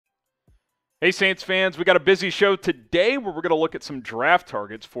Hey Saints fans, we got a busy show today where we're going to look at some draft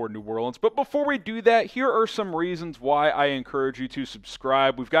targets for New Orleans. But before we do that, here are some reasons why I encourage you to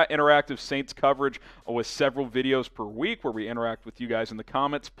subscribe. We've got interactive Saints coverage with several videos per week where we interact with you guys in the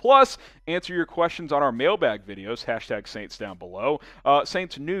comments, plus answer your questions on our mailbag videos, hashtag Saints down below.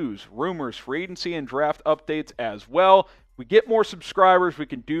 Saints news, rumors, free agency, and draft updates as well. We get more subscribers, we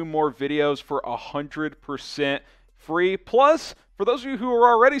can do more videos for 100% free. Plus, for those of you who are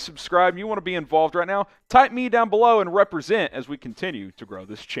already subscribed and you want to be involved right now, type me down below and represent as we continue to grow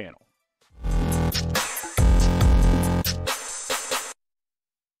this channel.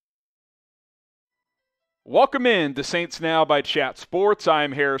 Welcome in to Saints Now by Chat Sports.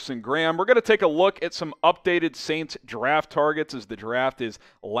 I'm Harrison Graham. We're going to take a look at some updated Saints draft targets as the draft is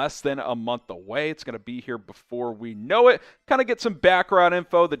less than a month away. It's going to be here before we know it. Kind of get some background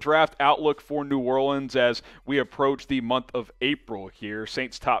info, the draft outlook for New Orleans as we approach the month of April here.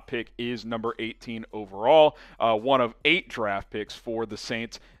 Saints' top pick is number 18 overall, one of 8 draft picks for the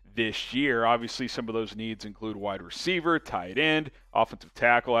Saints this year. Obviously, some of those needs include wide receiver, tight end, offensive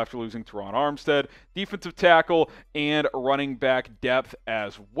tackle after losing Terron Armstead, defensive tackle, and running back depth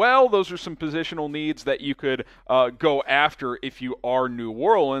as well. Those are some positional needs that you could go after if you are New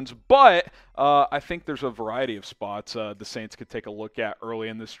Orleans, but I think there's a variety of spots the Saints could take a look at early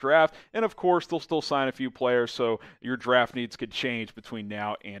in this draft, and of course, they'll still sign a few players, so your draft needs could change between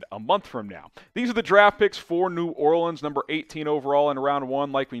now and a month from now. These are the draft picks for New Orleans, number 18 overall in round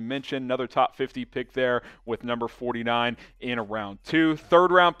 1, like we mentioned, another top 50 pick there with number 49 in round 2.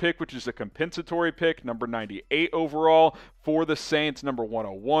 Third round pick, which is a compensatory pick, number 98 overall for the Saints, number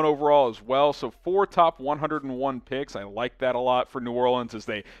 101 overall as well. So 4 top 101 picks. I like that a lot for New Orleans as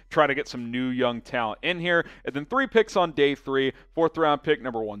they try to get some new young talent in here. And then 3 picks on day 3. 4th round pick,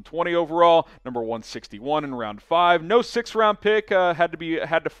 number 120 overall, number 161 in round 5. No 6th round pick, had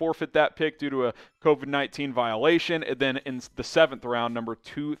to forfeit that pick due to a COVID-19 violation. And then in the 7th round, number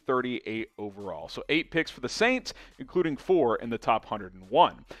 238 overall. So 8 picks for the Saints, including 4 in the top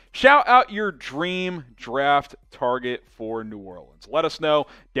 101. Shout out your dream draft target for New Orleans. Let us know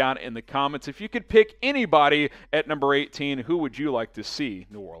down in the comments. If you could pick anybody at number 18, who would you like to see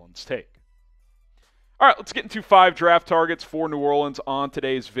New Orleans take? All right, let's get into 5 draft targets for New Orleans on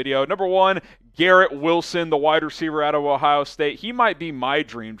today's video. Number 1, Garrett Wilson, the wide receiver out of Ohio State. He might be my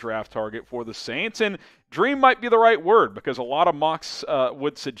dream draft target for the Saints, and dream might be the right word because a lot of mocks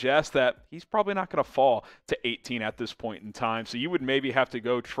would suggest that he's probably not going to fall to 18 at this point in time. So you would maybe have to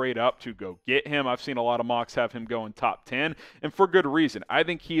go trade up to go get him. I've seen a lot of mocks have him go in top 10, and for good reason. I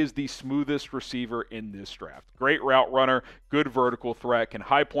think he is the smoothest receiver in this draft. Great route runner, good vertical threat, can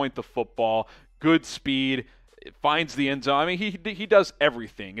high point the football, good speed, finds the end zone. I mean, he does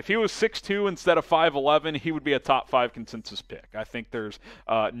everything. If he was 6'2 instead of 5'11, he would be a top 5 consensus pick. I think there's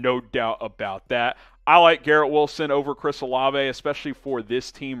no doubt about that. I like Garrett Wilson over Chris Olave, especially for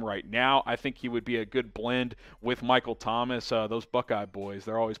this team right now. I think he would be a good blend with Michael Thomas. Those Buckeye boys,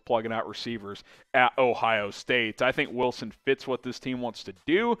 they're always plugging out receivers at Ohio State. I think Wilson fits what this team wants to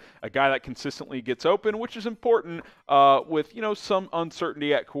do, a guy that consistently gets open, which is important with some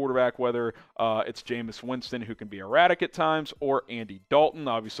uncertainty at quarterback, whether it's Jameis Winston, who can be erratic at times, or Andy Dalton.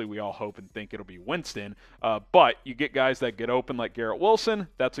 Obviously, we all hope and think it'll be Winston, but you get guys that get open like Garrett Wilson,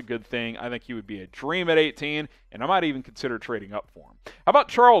 that's a good thing. I think he would be a dream at 18, and I might even consider trading up for him. How about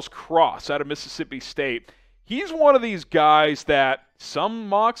Charles Cross out of Mississippi State? He's one of these guys that some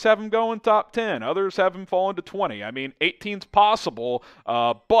mocks have him going top 10. Others have him falling to 20. I mean, 18's possible,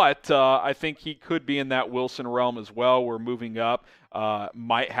 but I think he could be in that Wilson realm as well, where moving up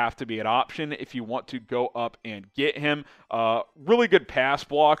might have to be an option if you want to go up and get him. Really good pass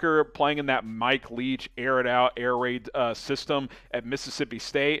blocker, playing in that Mike Leach air-it-out, air raid system at Mississippi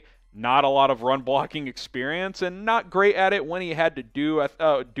State. Not a lot of run blocking experience and not great at it when he had to do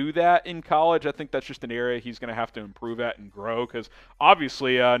that in college. I think that's just an area he's going to have to improve at and grow because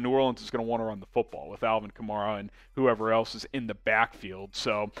obviously New Orleans is going to want to run the football with Alvin Kamara and whoever else is in the backfield.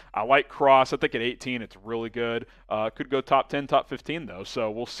 So I like Cross. I think at 18 it's really good. Could go top 10, top 15 though. So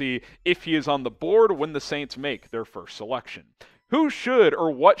we'll see if he is on the board when the Saints make their first selection. Who should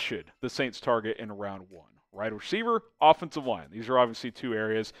or what should the Saints target in round 1? Wide receiver, offensive line. These are obviously 2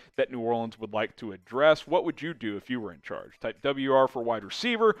 areas that New Orleans would like to address. What would you do if you were in charge? Type WR for wide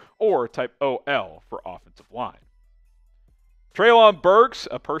receiver or type OL for offensive line. Treylon Burks,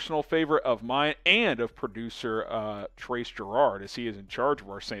 a personal favorite of mine and of producer Trace Gerard, as he is in charge of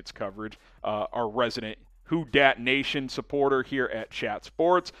our Saints coverage, our resident Dat Nation supporter here at Chat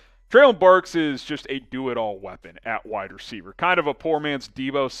Sports. Treylon Burks is just a do-it-all weapon at wide receiver. Kind of a poor man's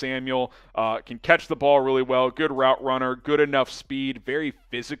Deebo Samuel. Can catch the ball really well. Good route runner. Good enough speed. Very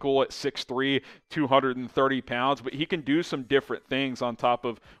physical at 6'3", 230 pounds. But he can do some different things on top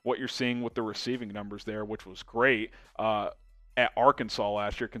of what you're seeing with the receiving numbers there, which was great. At Arkansas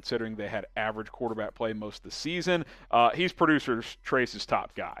last year, considering they had average quarterback play most of the season. He's producer Trace's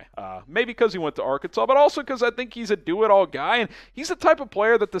top guy. Maybe because he went to Arkansas, but also because I think he's a do-it-all guy, and he's the type of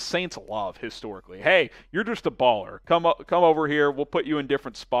player that the Saints love historically. Hey, you're just a baller. Come over here. We'll put you in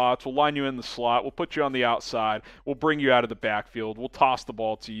different spots. We'll line you in the slot. We'll put you on the outside. We'll bring you out of the backfield. We'll toss the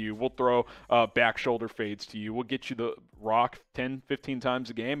ball to you. We'll throw back shoulder fades to you. We'll get you the rock 10, 15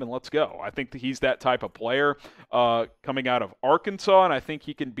 times a game, and let's go. I think that he's that type of player coming out of Arkansas, and I think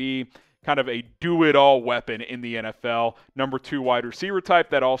he can be kind of a do-it-all weapon in the NFL. Number 2 wide receiver type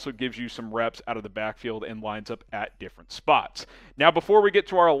that also gives you some reps out of the backfield and lines up at different spots. Now, before we get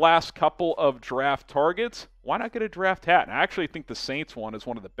to our last couple of draft targets, why not get a draft hat? And I actually think the Saints one is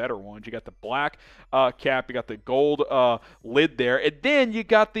one of the better ones. You got the black cap, you got the gold lid there, and then you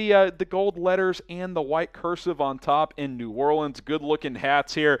got the gold letters and the white cursive on top in New Orleans. Good-looking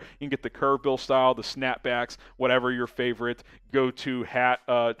hats here. You can get the curve bill style, the snapbacks, whatever your favorite go-to hat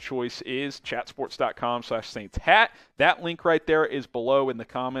choice is. Chatsports.com/Saints hat. That link right there is below in the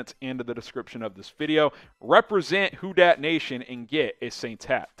comments and in the description of this video. Represent Dat Nation and get a Saints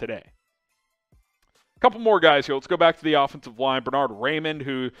hat today. Couple more guys here. Let's go back to the offensive line. Bernhard Raimann,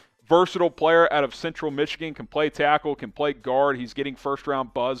 who versatile player out of Central Michigan, can play tackle, can play guard. He's getting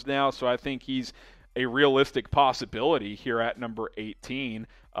first-round buzz now, so I think he's a realistic possibility here at number 18.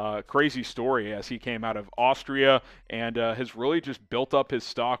 Crazy story as he came out of Austria and has really just built up his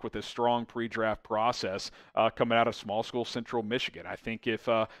stock with a strong pre-draft process coming out of small school Central Michigan. I think if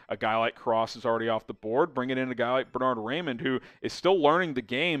a guy like Cross is already off the board, bringing in a guy like Bernhard Raimann, who is still learning the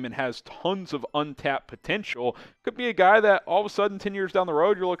game and has tons of untapped potential, could be a guy that all of a sudden 10 years down the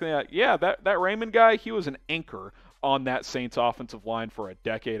road you're looking at, yeah, that Raimann guy, he was an anchor on that Saints offensive line for a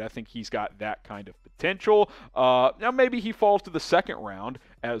decade. I think he's got that kind of potential. Now maybe he falls to the second round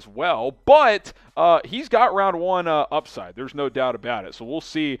as well, but he's got round 1 upside. There's no doubt about it. So we'll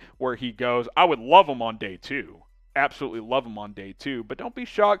see where he goes. I would love him on day 2. Absolutely love him on day 2, but don't be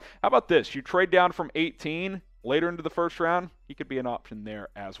shocked. How about this? You trade down from 18 later into the first round, he could be an option there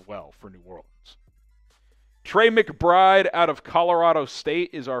as well for New Orleans. Trey McBride out of Colorado State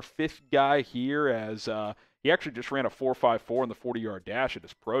is our 5th guy here, as he actually just ran a 4.54 in the 40-yard dash at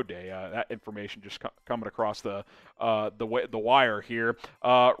his pro day. That information just coming across the wire here.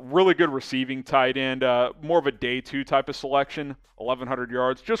 Really good receiving tight end. More of a day 2 type of selection. 1,100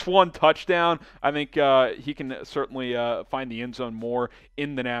 yards, just 1 touchdown. I think he can certainly find the end zone more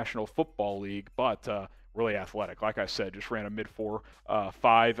in the National Football League, but really athletic. Like I said, just ran a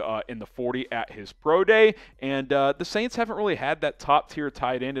mid-4.5 in the 40 at his pro day. And the Saints haven't really had that top-tier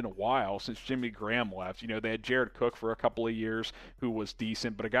tight end in a while since Jimmy Graham left. You know, they had Jared Cook for a couple of years who was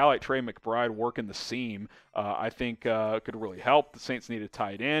decent, but a guy like Trey McBride working the seam, I think could really help. The Saints need a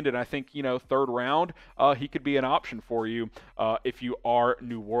tight end, and I think, you know, 3rd round, he could be an option for you if you are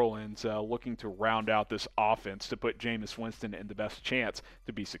New Orleans looking to round out this offense to put Jameis Winston in the best chance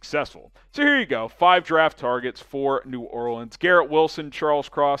to be successful. So here you go, 5 draft targets for New Orleans. Garrett Wilson, Charles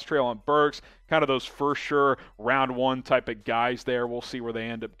Cross, Treylon Burks, kind of those for sure round 1 type of guys there. We'll see where they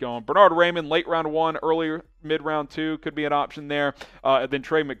end up going. Bernhard Raimann, late round 1, earlier mid-round 2 could be an option there. And then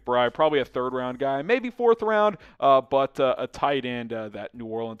Trey McBride, probably a 3rd round guy, maybe 4th round, but a tight end that New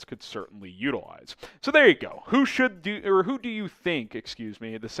Orleans could certainly utilize. So there you go. Who do you think,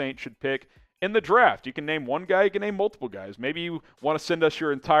 the Saints should pick in the draft? You can name one guy, you can name multiple guys. Maybe you want to send us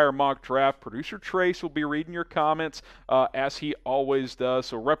your entire mock draft. Producer Trace will be reading your comments as he always does.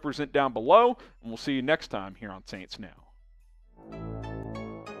 So represent down below, and we'll see you next time here on Saints Now.